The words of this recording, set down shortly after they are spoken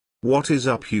What is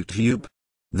up YouTube?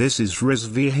 This is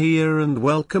Rizvee here and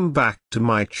welcome back to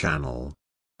my channel.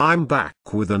 I'm back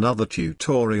with another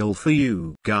tutorial for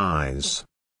you guys.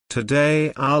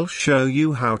 Today I'll show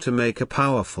you how to make a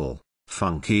powerful,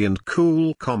 funky and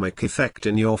cool comic effect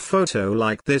in your photo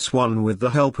like this one with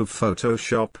the help of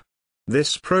Photoshop.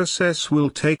 This process will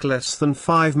take less than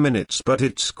 5 minutes but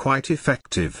it's quite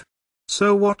effective.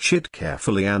 So watch it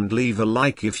carefully and leave a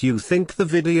like if you think the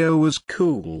video was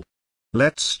cool.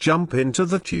 Let's jump into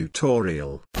the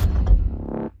tutorial.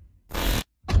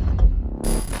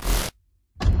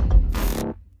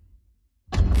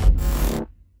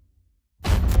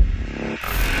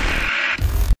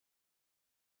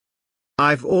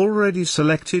 I've already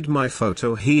selected my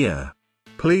photo here.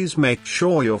 Please make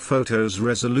sure your photo's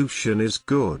resolution is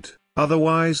good,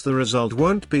 otherwise the result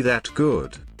won't be that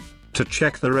good. To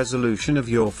check the resolution of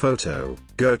your photo,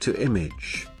 go to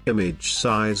Image, Image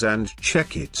Size and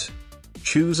check it.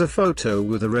 Choose a photo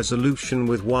with a resolution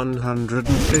with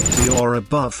 150 or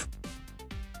above.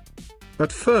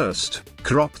 But first,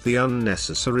 crop the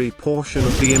unnecessary portion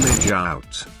of the image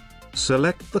out.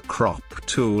 Select the crop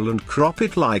tool and crop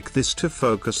it like this to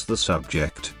focus the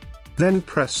subject. Then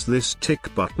press this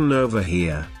tick button over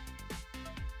here.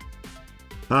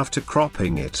 After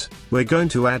cropping it, we're going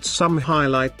to add some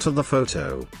highlight to the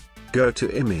photo. Go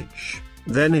to Image,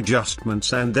 then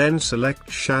Adjustments and then select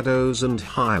Shadows and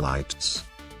Highlights.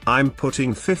 I'm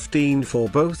putting 15 for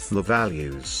both the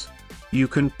values. You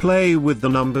can play with the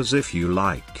numbers if you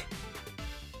like.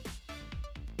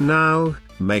 Now,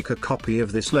 make a copy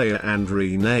of this layer and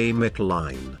rename it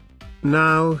Line.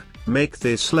 Now, make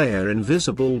this layer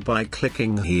invisible by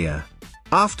clicking here.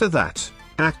 After that,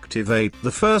 activate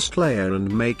the first layer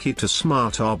and make it a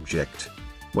smart object.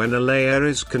 When a layer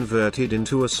is converted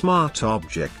into a smart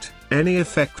object, any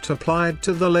effect applied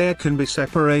to the layer can be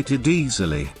separated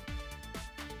easily.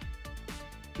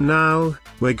 Now,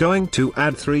 we're going to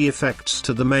add 3 effects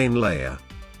to the main layer.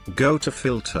 Go to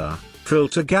Filter,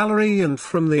 Filter Gallery and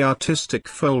from the Artistic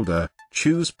folder,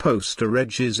 choose Poster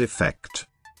Edges Effect.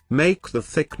 Make the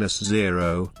thickness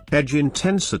 0, edge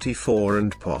intensity 4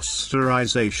 and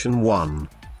posterization 1.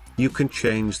 You can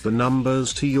change the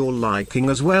numbers to your liking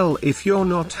as well if you're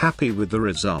not happy with the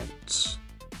results.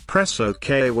 Press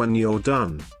OK when you're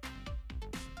done.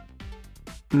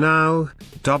 Now,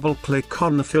 double-click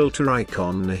on the filter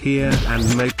icon here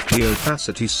and make the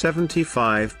opacity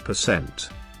 75%.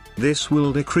 This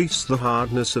will decrease the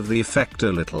hardness of the effect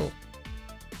a little.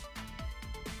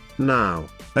 Now,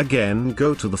 again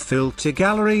go to the filter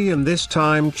gallery and this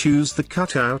time choose the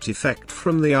cutout effect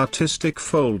from the artistic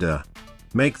folder.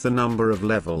 Make the number of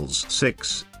levels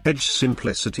 6, edge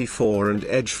simplicity 4 and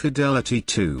edge fidelity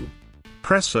 2.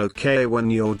 Press OK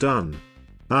when you're done.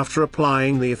 After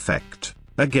applying the effect,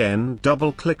 again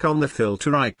double-click on the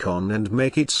filter icon and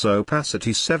make its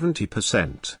opacity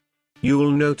 70%.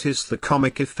 You'll notice the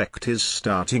comic effect is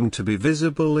starting to be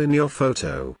visible in your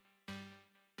photo.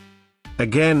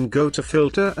 Again go to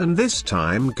Filter and this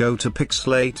time go to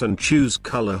Pixelate and choose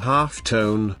Color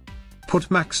Halftone. Put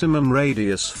maximum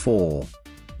radius 4.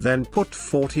 Then put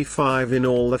 45 in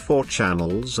all the 4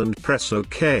 channels and press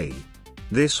OK.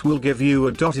 This will give you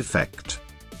a dot effect.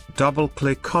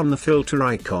 Double-click on the filter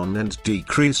icon and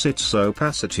decrease its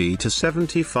opacity to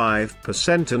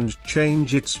 75% and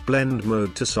change its blend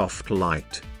mode to soft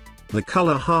light. The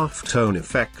color halftone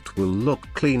effect will look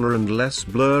cleaner and less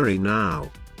blurry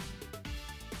now.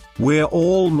 We're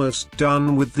almost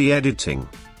done with the editing.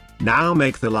 Now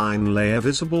make the line layer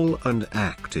visible and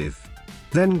active.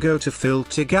 Then go to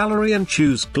Filter Gallery and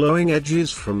choose Glowing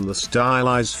Edges from the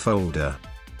Stylize folder.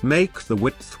 Make the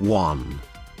width 1.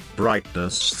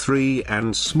 Brightness 3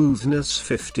 and smoothness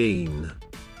 15.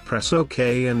 Press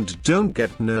OK and don't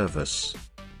get nervous.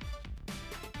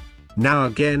 Now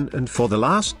again and for the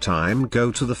last time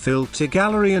go to the filter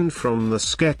gallery and from the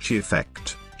sketch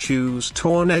effect, choose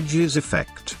torn edges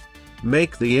effect.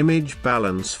 Make the image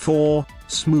balance 4,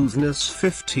 smoothness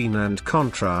 15 and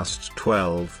contrast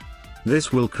 12.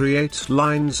 This will create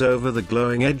lines over the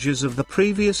glowing edges of the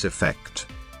previous effect.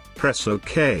 Press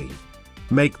OK.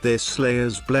 Make this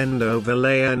layer's blend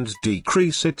overlay and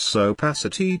decrease its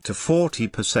opacity to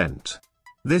 40%.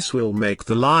 This will make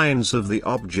the lines of the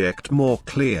object more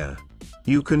clear.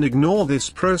 You can ignore this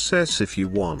process if you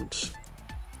want.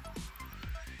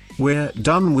 We're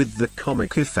done with the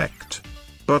comic effect.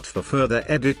 But for further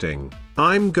editing,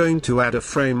 I'm going to add a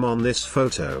frame on this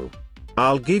photo.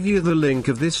 I'll give you the link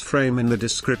of this frame in the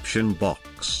description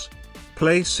box.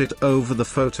 Place it over the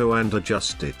photo and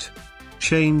adjust it.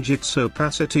 Change its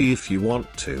opacity if you want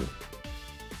to.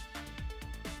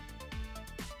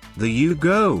 There you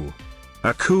go.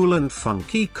 a cool and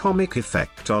funky comic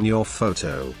effect on your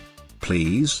photo.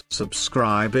 Please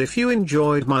subscribe if you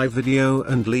enjoyed my video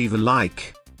and leave a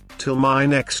like. Till my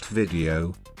next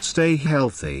video, stay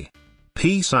healthy.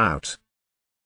 Peace out.